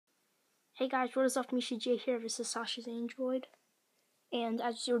Hey guys, what is up? Misha J here. This is Sasha's Android. And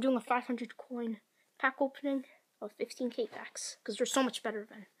as you're doing a 500 coin pack opening of 15k packs, because they're so much better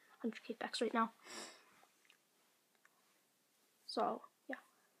than 100k packs right now. So, yeah.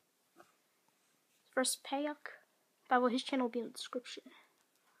 First pack. By the way, his channel will be in the description.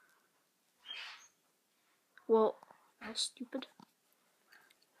 Well, that was stupid.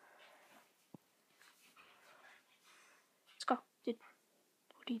 Let's go, dude.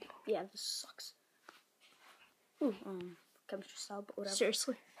 What do you do? Yeah, this sucks. Ooh, chemistry style, but whatever.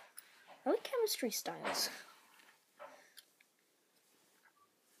 Seriously. I like chemistry styles.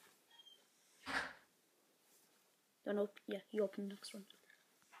 Don't open. Yeah, you open the next one.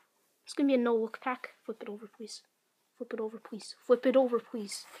 It's gonna be a no-look pack. Flip it over, please. Flip it over, please. Flip it over,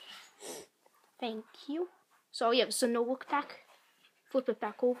 please. Thank you. So yeah, it's a no-look pack. Flip it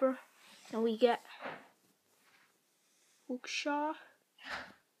back over, and we get Luke Shaw,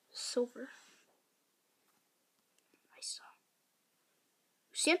 silver. Nice.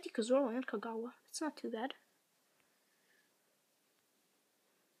 Santi Cazorla and Kagawa. It's not too bad.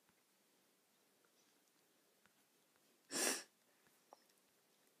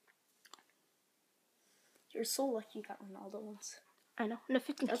 You're so lucky you got Ronaldo once. I know. And a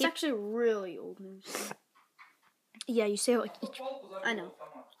 15K. That's actually really old news. Yeah, you say it like each. I know.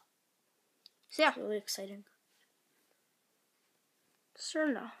 So yeah. It's really exciting.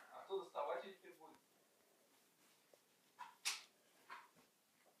 Serna.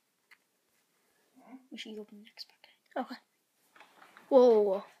 We should open the next pack. Okay.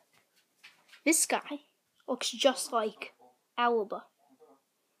 Whoa. This guy looks just like Alaba.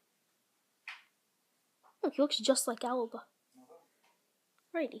 Look, he looks just like Alaba.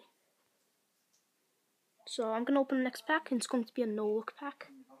 Righty. So I'm gonna open the next pack, and it's going to be a no-look pack.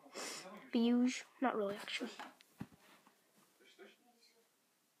 Huge. Not really, actually.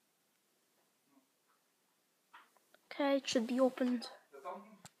 Okay, it should be opened.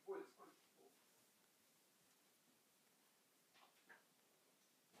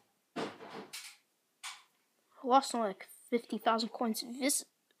 I lost on like 50,000 coins.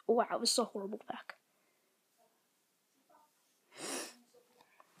 Wow, this is a horrible pack.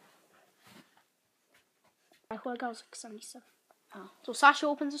 Who I got was like 77. Oh. So Sasha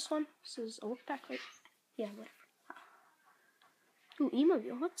opens this one. This is a look pack, right? Yeah, whatever. Ooh,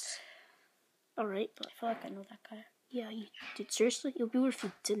 Emo-View. What's alright, but I feel like I know that guy. Yeah, you did. Seriously? It would be weird if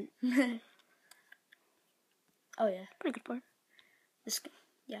you didn't. Oh, yeah. Pretty good part. This,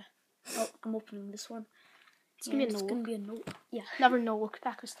 yeah. Oh, I'm opening this one. It's gonna be a no-look. Be a no. Yeah. Never no-look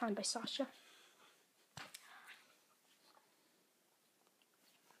pack this time by Sasha.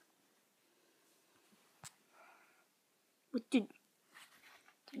 What did?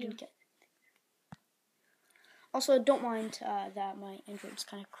 I didn't get. Also, don't mind that my Android's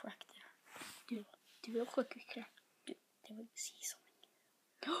kind of correct there. Dude, real quick, okay. Dude, they would see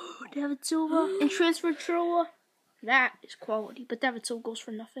something. David Silva and transfer Troa. That is quality, but David Silva goes for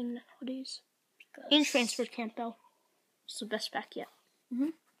nothing nowadays. And transferred Campbell. It's the best pack yet.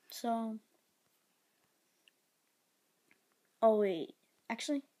 So. Oh wait,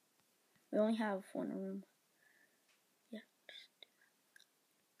 actually, we only have one room. Yeah.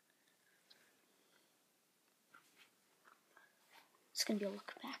 It's gonna be a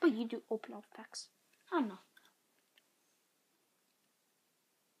look back. But you do open all the packs. I don't know.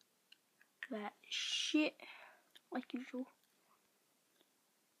 That shit, like usual.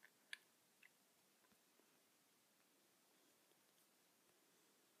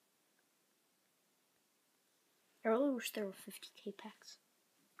 I really wish there were 50k packs.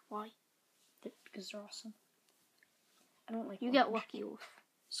 Why? Because they're awesome. I don't like. You get lucky with.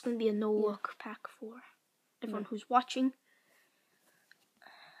 It's gonna be a no-look pack for everyone who's watching.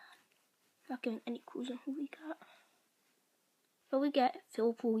 Not giving any clues on who we got. But we get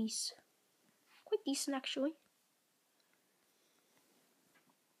Philip Luis. Quite decent, actually.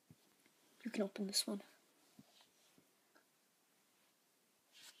 You can open this one.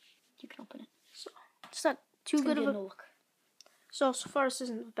 You can open it. So it's not too good of a no-look. So far this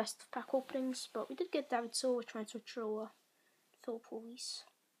isn't the best of pack openings, but we did get David Silva, transfer Troa, Philip Luis.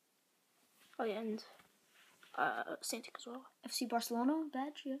 Oh yeah, and Santi as well. FC Barcelona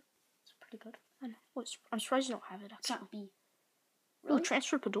badge, yeah. It's pretty good. I know. I'm surprised you don't have it, actually. It's not B. Really? Oh,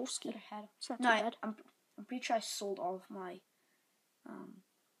 transfer Podolski. I had it. It's not too bad. I'm pretty sure I sold all of my,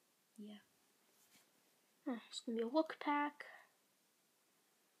 yeah. It's gonna be a look pack.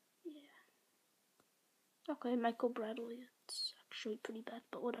 Yeah. Okay, Michael Bradley. It's actually pretty bad,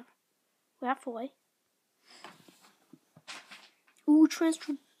 but whatever. We have to wait. Ooh,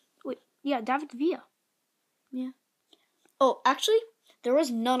 transfer. Wait, yeah, David Villa. Yeah. Oh, actually, There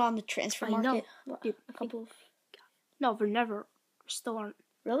was none on the transfer I know. market. Dude, A couple of. No, there never still aren't.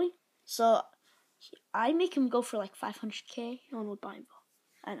 Really? So, I make him go for like 500k. No one would buy him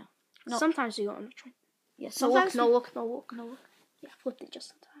though. I know. No. Sometimes you go on the train. Yeah. No Sometimes. look. Yeah, flipped it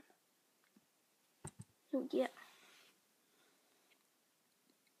just in time. Oh yeah.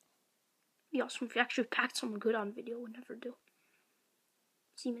 Be awesome if you actually packed someone good on video. Would never do.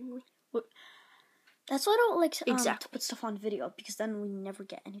 Seemingly. That's why I don't like Exactly. to put stuff on video, because then we never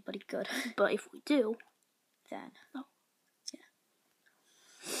get anybody good. But if we do, Then. no. Yeah.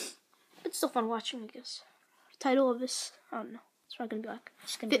 It's still fun watching, I guess. Title of this, I don't know. It's probably gonna be like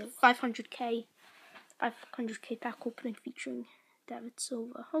Just gonna be 500k pack opening featuring David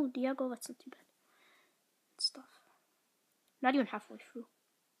Silva. Oh, Diego, that's not too bad. Stuff. Not even halfway through.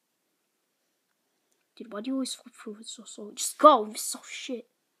 Dude, why do you always flip through it so slow? Just go! It's so shit.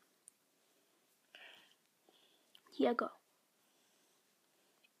 Diego.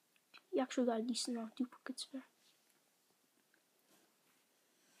 You actually got a decent amount of duplicates there.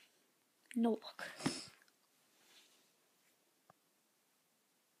 no luck.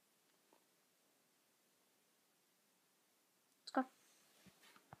 Let's go.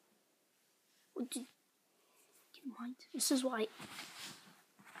 Get in mind. This is why.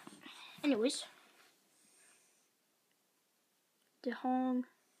 Anyways. De Jong,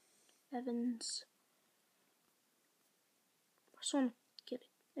 Evans. First one, get it.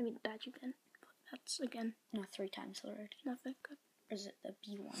 I mean, badge again. But that's again. No, 3 times already. Not that good. Or is it the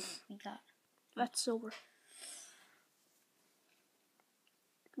B1 we got? That's silver.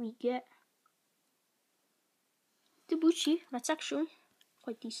 We get Debuchy. That's actually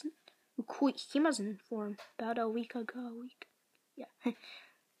quite decent. He came as in form about a week ago. Yeah. I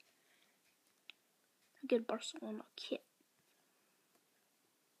get Barcelona kit.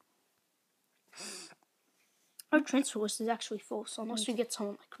 Our transfer list is actually full, so unless we get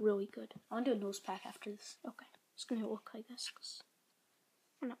someone like really good. I want to do a nose pack after this. Okay. It's gonna look, I guess, cause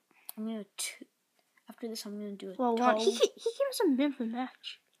or not. I'm gonna after this. I'm gonna do a Well, toe. he came as a man of the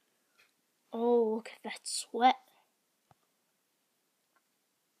match. Oh, look at that sweat.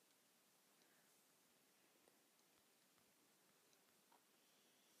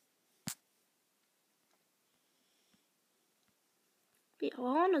 Yeah,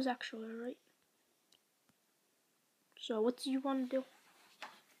 Lallana's actually right. So, what do you want to do?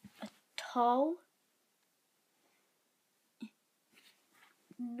 A toe.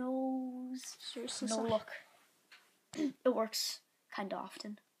 Nose. Seriously, No Sasha? look. It works kind of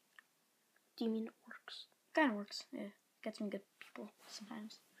often. Do you mean it works? Kind of works. Yeah, gets me good people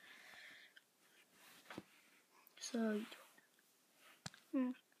sometimes. So,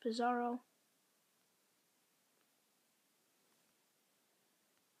 Pizarro.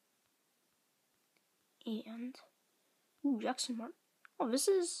 And, Jackson Martin. Oh, this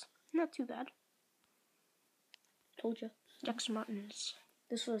is not too bad. Told you. Jackson Martin is.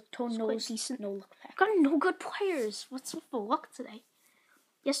 This was toe It's nose quite decent. no look pack. Got no good players. What's with the luck today?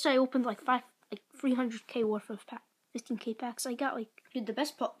 Yesterday I opened like 300k worth of 15k packs. I got like. Dude, the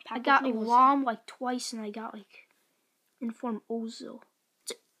best pack I got opening was Lam like twice, and I got like Inform Ozil.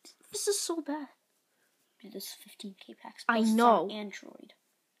 This is so bad. Dude, this 15k packs. I Plus it's know. on Android.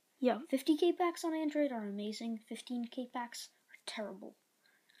 Yeah. 50k packs on Android are amazing. 15k packs are terrible.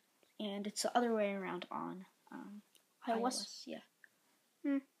 And it's the other way around on iOS. Yeah.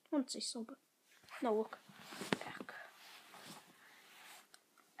 I wouldn't say so, but no, look. Pack.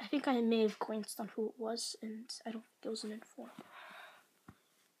 I think I may have glanced on who it was, and I don't think it was an Inform.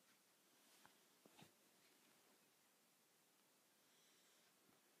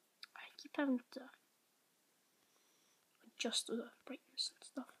 I keep having to adjust the brightness and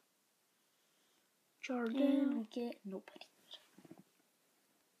stuff. Jordan. And we get nobody.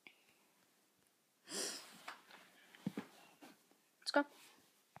 Let's go.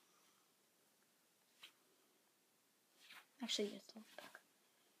 Actually, yes, the pack.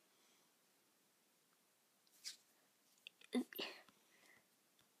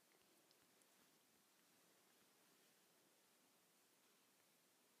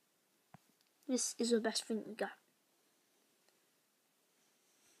 This is the best thing we got.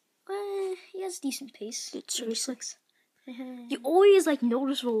 He has decent pace. Dude, seriously. 86. You always like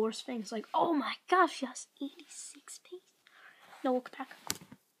notice the worst things. Like, oh my gosh, he has 86 pace. No look pack.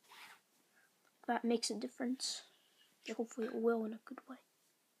 That makes a difference. Hopefully it will in a good way.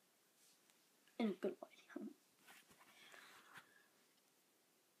 In a good way.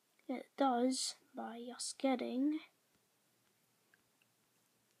 It does by us getting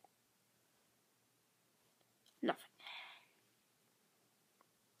nothing.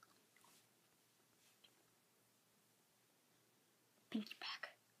 Pinky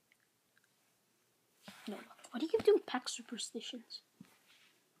we do pack superstitions?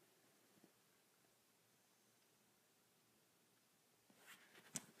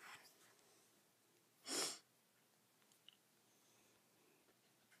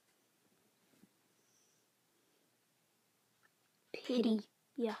 Pity.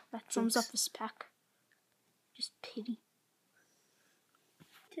 Yeah, that sums up this pack. Just pity.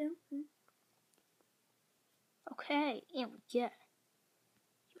 Okay, and we get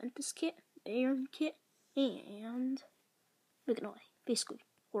Juventus kit, Bayern kit, and Biganoy. Basically,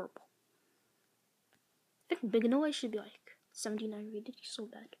 horrible. I think Biganoy should be like 79 rated. He's so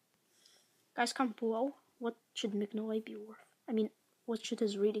bad. Guys, comment below. What should Mignoy be worth? I mean, what should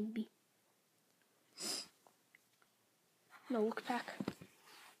his rating be? No look pack.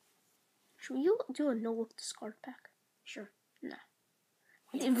 Should we do a no look discard pack? Sure. Nah.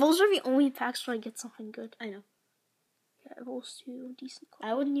 Those are the only packs where I get something good. I know. Yeah, those two decent cards.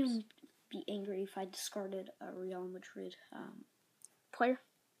 I wouldn't even be angry if I discarded a Real Madrid player.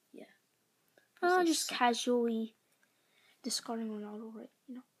 Yeah. Just casually discarding Ronaldo, right?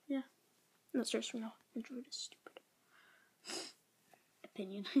 You know? Yeah. No, seriously, Ronaldo. Madrid is stupid.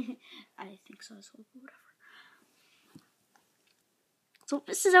 Opinion. I think so as well, but whatever. So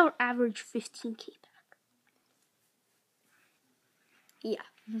this is our average 15k pack. Yeah.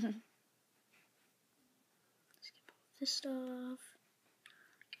 Skip all this stuff.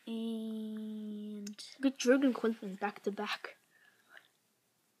 And Get Jurgen Klinsmann back to back.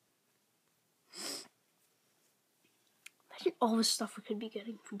 Imagine all the stuff we could be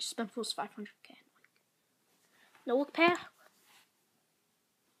getting if we just spent those 500k. No look pack.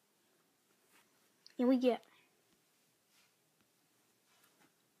 And we get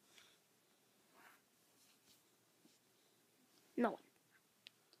no one.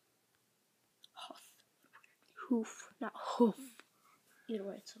 Hoof, not hoof. Either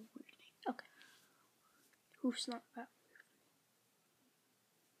way, it's a weird name. Okay. Hoof's not that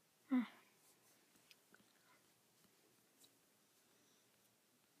weird.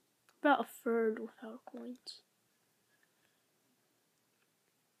 About a third without coins.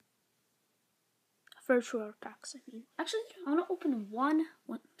 A third for our packs, I mean. Actually, I want to open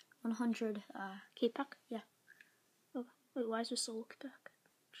 100 K pack? Yeah. Okay. Wait, why is this a look pack?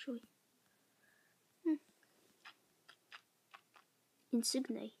 Show you.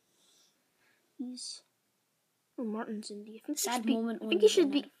 Insigne. He's Martin's indie. I think sad moment. I think he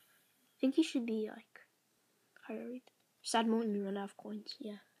should be. I think he should be like higher rated. Sad moment when you run out of coins.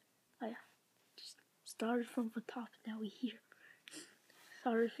 Yeah. Oh yeah. Just started from the top. Now we here.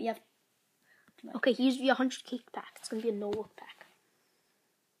 Sorry. Yeah. Okay, here's the 100k pack. It's gonna be a no look pack.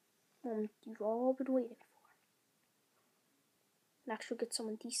 You've all been waiting for. And actually get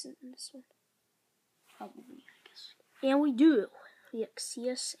someone decent in this one. Probably, I guess. And we do. The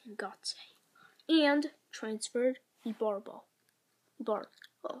Axias and Gotze. And transferred Ibarbo.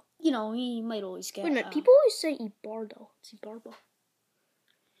 You know, he might always get. Wait a minute, people always say Ibardo. It's Ibarbo.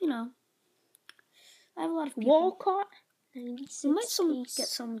 You know, I have a lot of people. Walcott, 96. We might get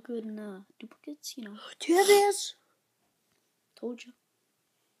some good duplicates, you know. Tevez. Told you.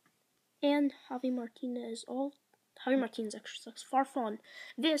 And Javi Martinez. Javi Martinez actually sucks. Far from.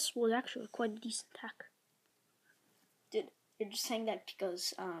 This was actually quite a decent pack. Dude, you're just saying that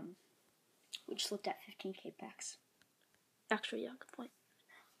because we just looked at 15k packs. Actually, yeah, good point.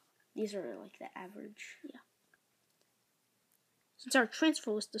 These are like the average. Yeah. Since our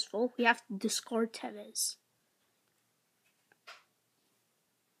transfer list is full, we have to discard Tevez.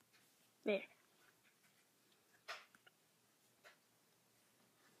 There.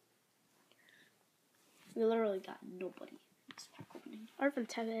 We literally got nobody in this pack opening. Arvin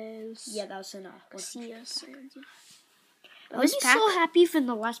Tevez. Yeah, that was in Casillas. I was so happy if in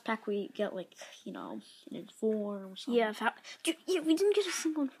the last pack we get like, you know, an inform or something. Yeah, dude, yeah, we didn't get a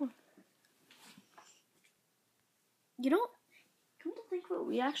single inform. You know, come to think of it,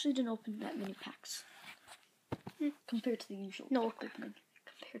 we actually didn't open that many packs. Compared to the usual opening.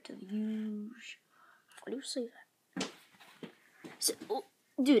 Compared to the usual. Why do you say that? So,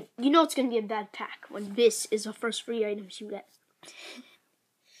 dude, you know it's going to be a bad pack when this is the first free items you get.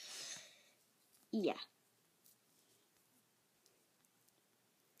 Yeah.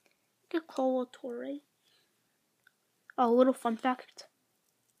 Get Colo Torre. Oh, a little fun fact.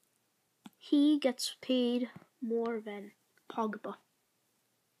 He gets paid more than Pogba.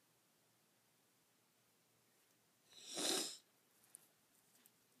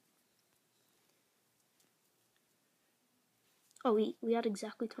 Oh, we had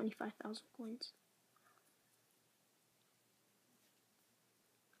exactly 25,000 coins.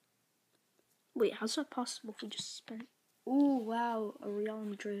 Wait, how's that possible if we just spent? Ooh, wow, a Real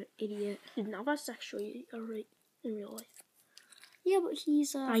Madrid idiot. Dude, now that's actually alright. in real life. Yeah, but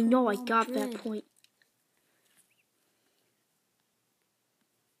he's. I know. I Real got Madrid. that point.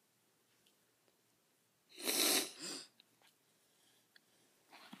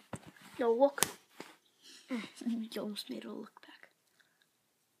 No, look. You almost made a look back.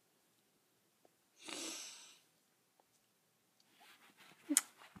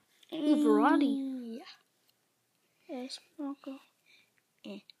 Ooh, Verratti. Yes, Marco.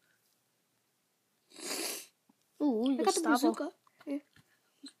 Eh. Ooh, I got the Gustavo. bazooka. Yeah.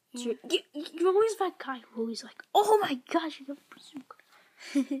 You're always that guy who always like, oh my gosh, you got a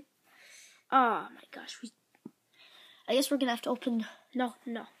bazooka. Oh my gosh. I guess we're gonna have to open No.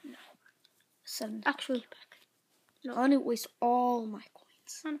 7. Actually, pack. no. I didn't waste all my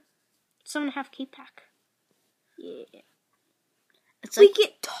coins. 7.5 K pack. Yeah. It's We like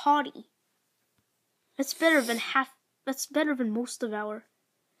get toddy. That's better than half. That's better than most of our.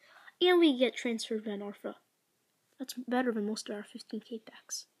 And we get transfer Van Arfa. That's better than most of our 15K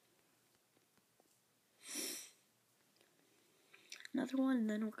packs. another one, and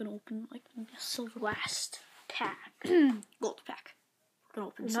then we're gonna open like a silver Last pack. gold pack. We're gonna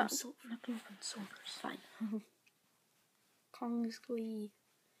open some silver. Not gonna open silvers. Fine. Kongsley.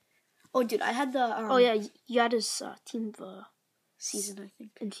 Oh, dude, I had the. Oh yeah, you had his team of season, I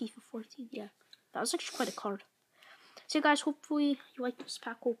think. in FIFA 14. Yeah, that was actually quite a card. So guys, hopefully you liked this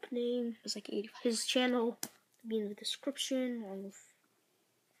pack opening. It was like 85. His channel will be in the description, along with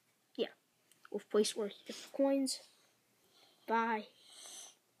place where you get the coins. Bye.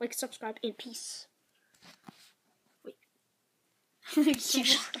 Like, subscribe, and peace. Wait.